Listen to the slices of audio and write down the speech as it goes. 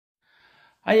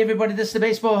Hi everybody, this is the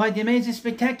Baseball Hut, the amazing,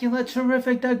 spectacular,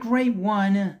 terrific, the great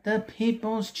one, the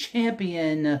People's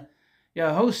Champion, your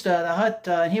host, the Hut,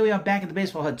 and here we are back at the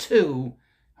Baseball Hut 2.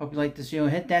 Hope you like this video.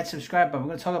 Hit that subscribe button. We're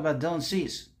going to talk about Dylan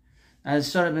Cease.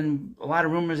 There's sort of been a lot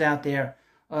of rumors out there.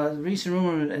 The recent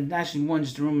rumor, and actually one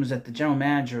just the rumors that the general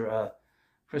manager,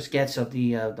 Chris Getz of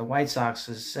the White Sox,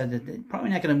 has said that they're probably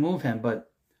not going to move him,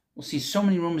 but we'll see so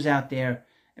many rumors out there,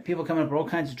 and people coming up with all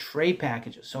kinds of trade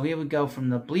packages. So here we go from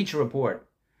the Bleacher Report.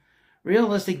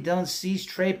 Realistic Dylan Cease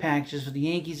trade packages for the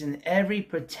Yankees and every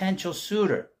potential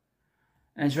suitor.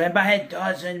 And it's read by it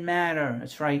doesn't matter.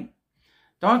 That's right.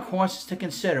 Dark horses to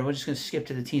consider. We're just going to skip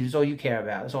to the teams. That's all you care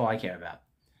about. That's all I care about.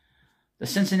 The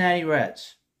Cincinnati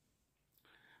Reds.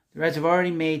 The Reds have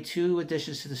already made 2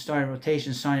 additions to the starting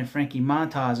rotation, signing Frankie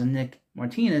Montas and Nick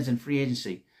Martinez in free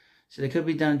agency. So they could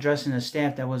be done addressing a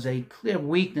staff that was a clear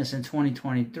weakness in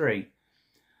 2023.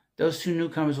 Those 2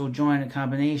 newcomers will join a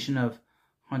combination of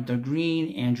Hunter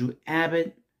Green, Andrew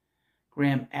Abbott,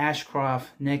 Graham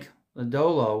Ashcroft, Nick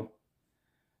Lodolo,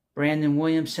 Brandon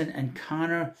Williamson, and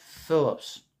Connor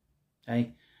Phillips.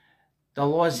 Okay? The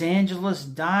Los Angeles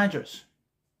Dodgers.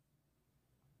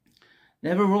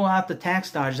 Never rule out the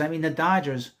tax Dodgers. I mean the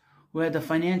Dodgers, who had the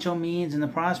financial means and the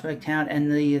prospect talent and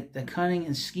the cunning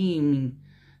and scheming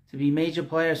to be major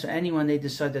players for anyone they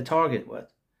decide to target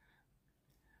with.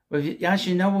 With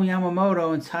Yoshinobu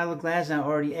Yamamoto and Tyler Glasnow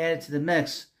already added to the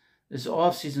mix this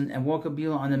offseason and Walker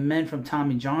Buehler on the mend from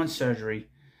Tommy John surgery,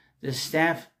 the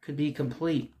staff could be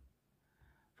complete.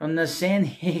 From the San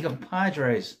Diego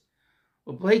Padres,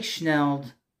 with Blake Snell,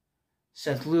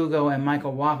 Seth Lugo, and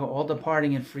Michael Wacha all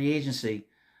departing in free agency,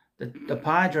 the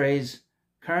Padres'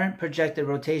 current projected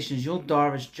rotations, Yul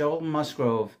Darvish, Joel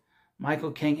Musgrove,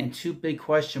 Michael King, and 2 big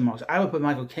question marks. I would put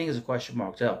Michael King as a question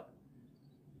mark, too.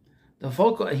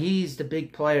 He's the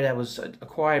big player that was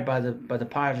acquired by the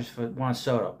Padres for Juan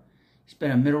Soto. He's been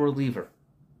a middle reliever.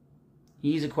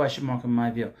 He's a question mark in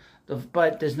my view.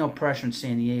 But there's no pressure in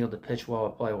San Diego to pitch well or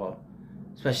play well,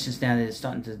 especially since now they're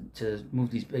starting to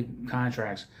move these big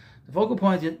contracts. The focal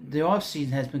point of the offseason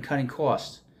has been cutting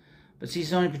costs, but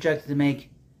he's only projected to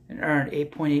make and earn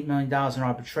 $8.8 million in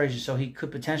arbitration, so he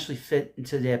could potentially fit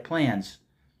into their plans.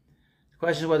 The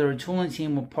question is whether a retooling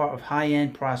team will part with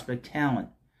high-end prospect talent.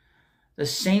 The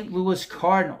St. Louis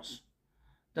Cardinals.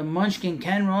 The Munchkin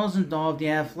Ken Rosenthal of The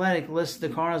Athletic listed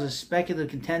the Cardinals as speculative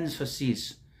contenders for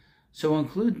Cease, so we'll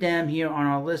include them here on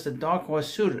our list of dark horse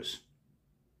suitors.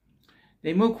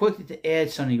 They moved quickly to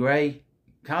add Sonny Gray,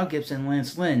 Kyle Gibson, and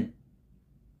Lance Lynn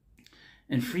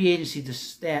in free agency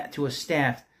to a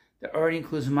staff that already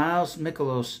includes Miles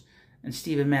Mikolas and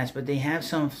Steven Matz, but they have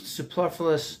some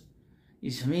superfluous,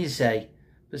 easy for me to say,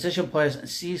 position players, and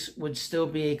Cease would still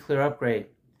be a clear upgrade.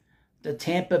 The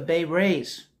Tampa Bay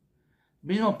Rays. The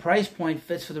reasonable price point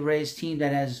fits for the Rays team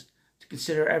that has to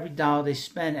consider every dollar they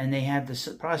spend, and they have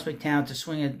the prospect talent to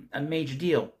swing a major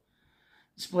deal.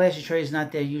 The splashy trade is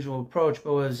not their usual approach,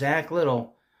 but with Zach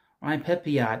Little, Ryan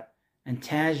Pepiot, and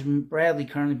Taj Bradley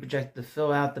currently projected to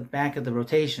fill out the back of the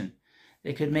rotation,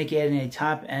 they could make adding a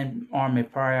top-end arm a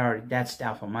priority. That's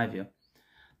doubtful in my view.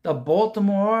 The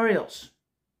Baltimore Orioles.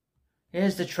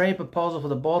 Here's the trade proposal for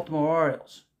the Baltimore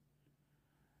Orioles.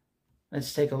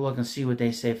 Let's take a look and see what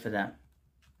they say for them.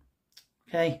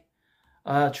 Okay.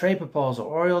 Trade proposal.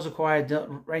 Orioles acquired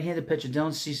right-handed pitcher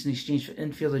Dylan Cease in exchange for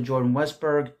infielder Jordan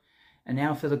Westburg and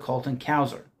outfielder Colton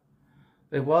Cowser.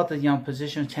 With a wealth of young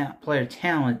position player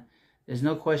talent, there's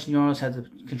no question the Orioles have the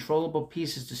controllable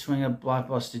pieces to swing a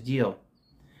blockbuster deal.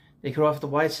 They could offer the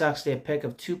White Sox their pick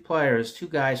of 2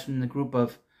 guys from the group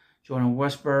of Jordan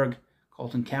Westburg,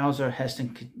 Colton Cowser,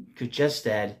 Heston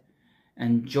Kjerstad,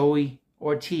 and Joey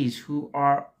Ortiz, who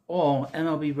are all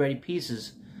MLB-ready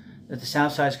pieces that the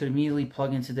Southsides could immediately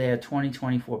plug into their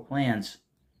 2024 plans.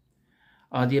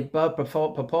 The above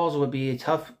proposal would be a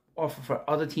tough offer for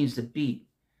other teams to beat,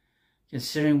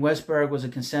 considering Westburg was a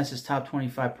consensus top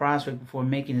 25 prospect before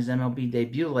making his MLB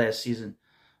debut last season,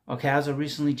 while Cowser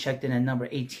recently checked in at number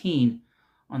 18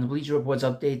 on the Bleacher Report's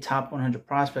updated top 100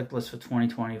 prospect list for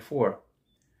 2024.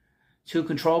 2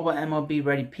 controllable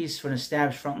MLB-ready pieces for an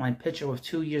established frontline pitcher with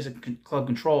 2 years of club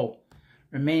control.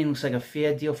 Remaining looks like a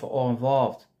fair deal for all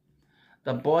involved.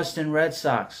 The Boston Red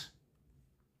Sox.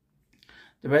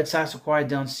 The Red Sox acquired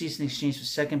Dylan Cease in exchange for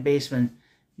second baseman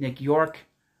Nick York,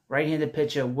 right-handed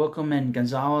pitcher Wilkerman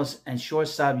Gonzalez, and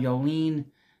shortstop Yoeilin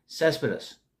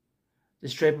Cespedes.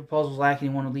 This trade proposal is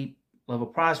lacking one elite-level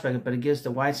prospect, but it gives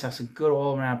the White Sox a good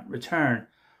all-around return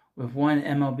with 1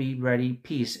 MLB-ready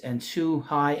piece and 2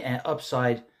 high and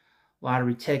upside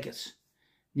lottery tickets.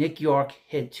 Nick York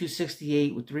hit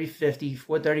 .268 with .350,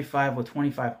 .435 with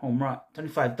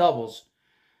 25 doubles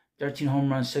 13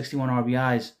 home runs, 61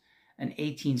 RBIs, and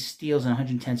 18 steals and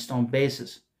 110 stolen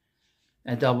bases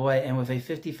at Double-A. And with a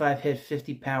 55-hit,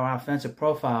 50-power offensive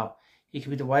profile, he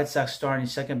could be the White Sox starting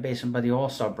second baseman by the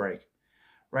All-Star break.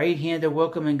 Right-hander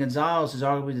Wilkerman Gonzalez is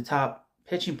arguably the top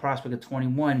pitching prospect at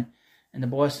 21 in the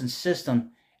Boston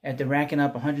system after racking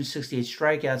up 168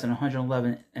 strikeouts and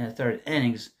 111 in the third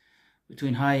innings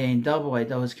between High A and Double-A,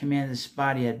 though his command is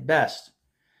spotty at best.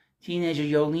 Teenager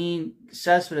Yoelin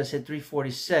Cespedes hit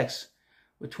 .346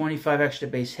 with 25 extra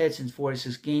base hits in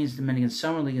 46 games in the Dominican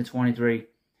Summer League in 23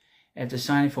 after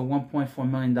signing for $1.4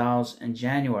 million in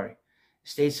January.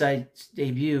 Stateside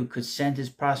debut could send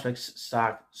his prospect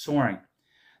stock soaring.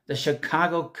 The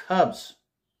Chicago Cubs.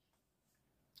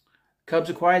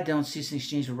 Cubs acquired Dylan Cease in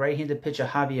exchange for right-handed pitcher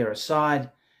Javier Assad,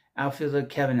 outfielder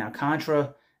Kevin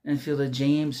Alcantara, infielder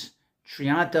James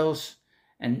Triantos,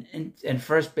 and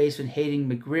first baseman Hayden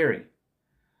McGreary.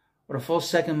 What a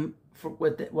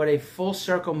full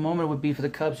circle moment would be for the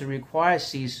Cubs to reacquire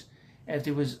Cease after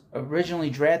he was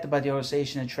originally drafted by the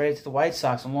organization and traded to the White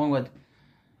Sox along with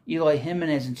Eloy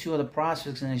Jimenez and two other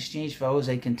prospects in exchange for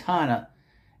Jose Quintana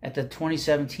at the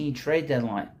 2017 trade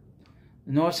deadline.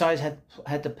 The North Sides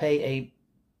had to pay a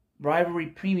rivalry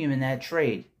premium in that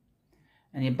trade,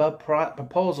 and the above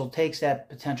proposal takes that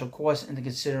potential cost into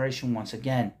consideration once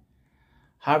again.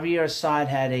 Javier Assad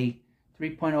had a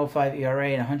 3.05 ERA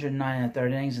and 109 in the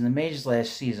third innings in the majors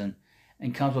last season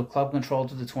and comes with club control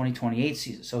to the 2028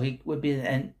 season, so he would be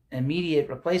an immediate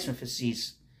replacement for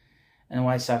Cease in the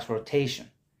White Sox rotation.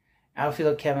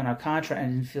 Outfielder Kevin Alcantara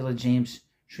and infielder James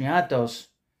Triantos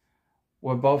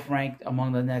were both ranked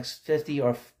among the next 50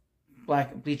 or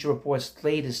Black Bleacher Report's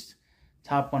latest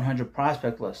top 100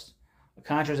 prospect list.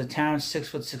 Alcantara is a talented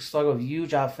 6'6" slugger with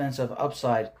huge offensive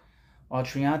upside, while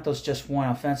Triantos just won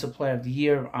Offensive Player of the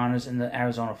Year honors in the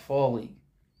Arizona Fall League.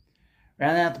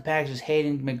 Rounding out the package is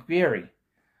Hayden McGreary,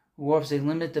 who offers a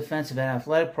limited defensive and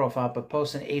athletic profile but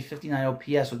posts an .859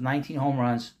 OPS with 19 home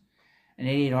runs and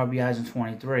 88 RBIs in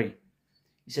 23.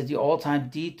 He set the all-time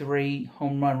D3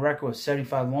 home run record with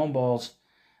 75 long balls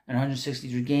and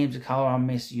 163 games at Colorado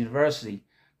Mesa University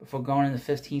before going in the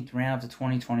 15th round of the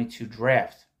 2022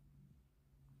 draft.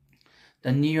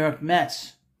 The New York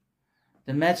Mets.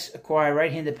 The Mets acquire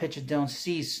right-handed pitcher Dylan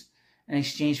Cease in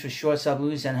exchange for shortstop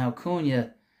Luis Angel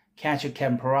Acuna, catcher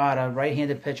Kevin Parada,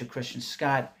 right-handed pitcher Christian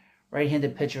Scott,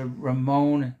 right-handed pitcher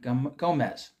Ramon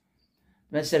Gomez.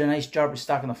 The Mets did a nice job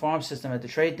restocking the farm system at the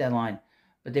trade deadline,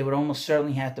 but they would almost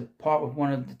certainly have to part with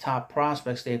one of the top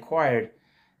prospects they acquired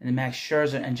in the Max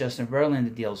Scherzer and Justin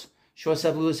Verlander deals,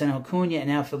 shortstop Luis Angel Acuna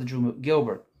and outfielder Drew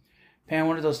Gilbert. Pairing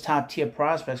one of those top-tier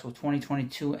prospects with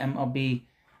 2022 MLB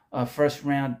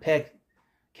first-round pick,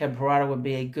 Kevin Parada would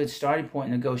be a good starting point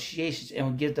in negotiations and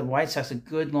would give the White Sox a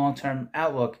good long-term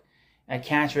outlook at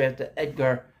catcher after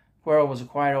Edgar Guerrero was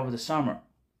acquired over the summer.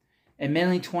 A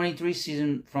mainly 23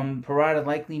 season from Parada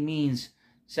likely means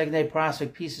secondary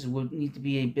prospect pieces would need to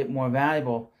be a bit more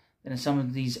valuable than in some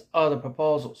of these other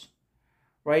proposals.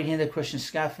 Right-handed Christian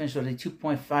Scott finished with a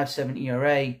 2.57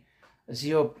 ERA, a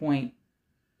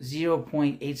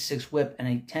 0.86 whip, and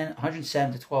a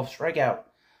 107-12 strikeout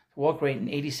to walk rate in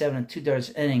 87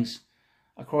 2/3 innings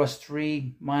across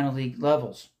 3 minor league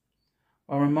levels.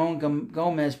 While Ramon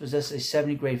Gomez possesses a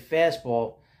 70-grade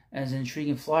fastball and is an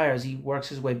intriguing flyer as he works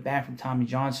his way back from Tommy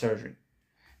John surgery.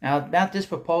 Now, about this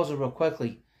proposal real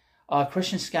quickly,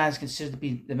 Christian Scott is considered to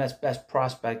be the Mets' best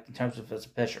prospect in terms of as a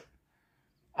pitcher.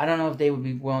 I don't know if they would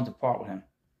be willing to part with him.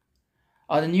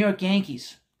 The New York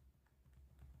Yankees.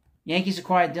 Yankees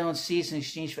acquired Dylan Cease in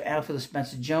exchange for outfielder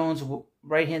Spencer Jones,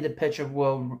 right-handed pitcher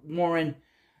Will Warren,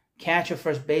 catcher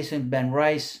first baseman Ben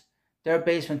Rice, third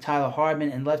baseman Tyler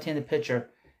Hardman, and left-handed pitcher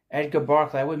Edgar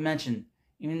Barkley. I would mention,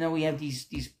 even though we have these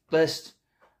lists,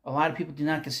 a lot of people do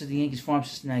not consider the Yankees farm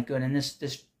system that good, and this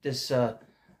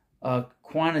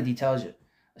quantity tells you.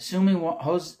 Assuming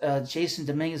Jason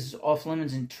Dominguez is off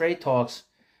limits in trade talks,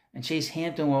 and Chase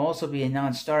Hampton will also be a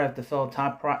non-starter after fellow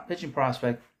top pitching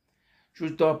prospect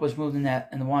Drew Thorpe was moved in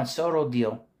the Juan Soto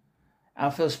deal.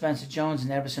 Outfield Spencer Jones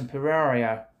and Everson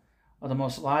Pereira are the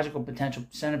most logical potential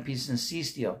centerpieces in the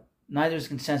Cease deal. Neither is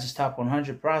consensus top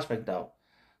 100 prospect, though,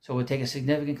 so it would take a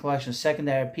significant collection of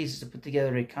secondary pieces to put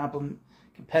together a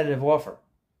competitive offer.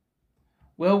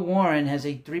 Will Warren has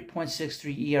a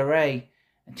 3.63 ERA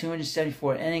and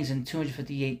 274 innings and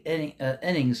 258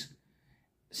 innings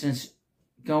since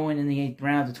going in the 8th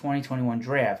round of the 2021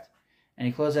 draft, and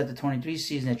he closed out the 23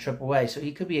 season at AAA, so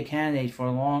he could be a candidate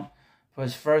for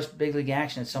his first big league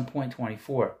action at some point in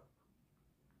 24.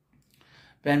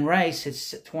 Ben Rice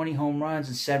hit 20 home runs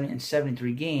in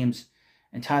 73 games,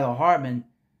 and Tyler Hardman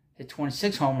hit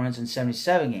 26 home runs in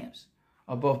 77 games.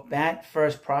 are both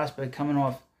bat-first prospect coming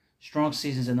off strong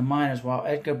seasons in the minors, while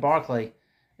Edgar Barclay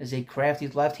is a crafty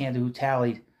left-hander who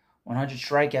tallied 100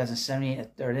 strikeouts in 78 and a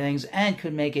third innings and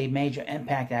could make a major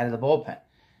impact out of the bullpen.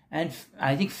 And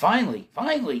I think finally,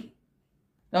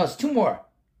 no, it's two more.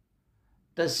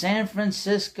 The San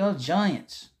Francisco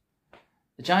Giants.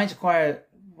 The Giants acquired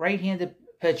right-handed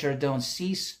pitcher Dylan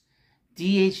Cease,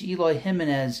 DH Eloy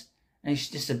Jimenez, and he's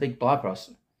just a big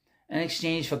blockbuster, in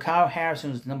exchange for Kyle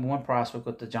Harrison, who's the number one prospect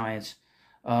with the Giants,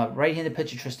 right-handed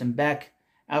pitcher Tristan Beck,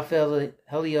 outfielder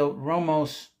Helio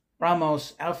Ramos,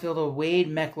 outfielder Wade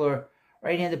Meckler,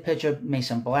 right-handed pitcher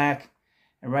Mason Black,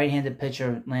 and right-handed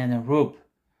pitcher Landon Roop.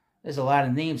 There's a lot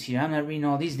of names here. I'm not reading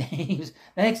all these names.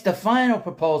 Next, the final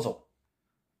proposal.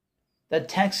 The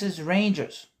Texas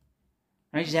Rangers.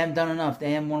 Rangers haven't done enough.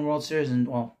 They haven't won World Series in,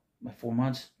 4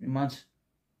 months, 3 months.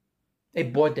 They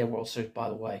bought their World Series, by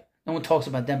the way. No one talks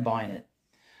about them buying it.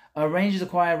 Rangers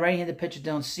acquired right-handed pitcher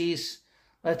Dylan Cease,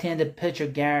 left-handed pitcher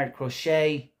Garrett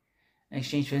Crochet, in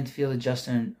exchange for infielder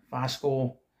Justin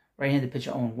Foscol, right-handed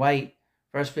pitcher Owen White,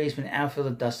 first baseman outfielder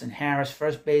Dustin Harris,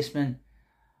 first baseman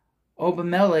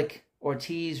Obermelik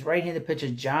Ortiz, right-handed pitcher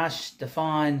Josh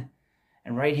Stefan,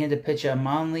 and right-handed pitcher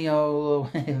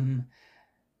Manlio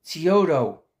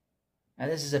Chiodo. Now,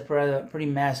 this is a pretty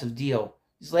massive deal.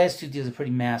 These last two deals are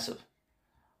pretty massive.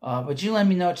 But you let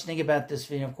me know what you think about this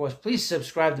video. Of course, please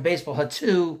subscribe to Baseball Hut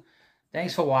 2.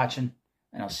 Thanks for watching,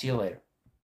 and I'll see you later.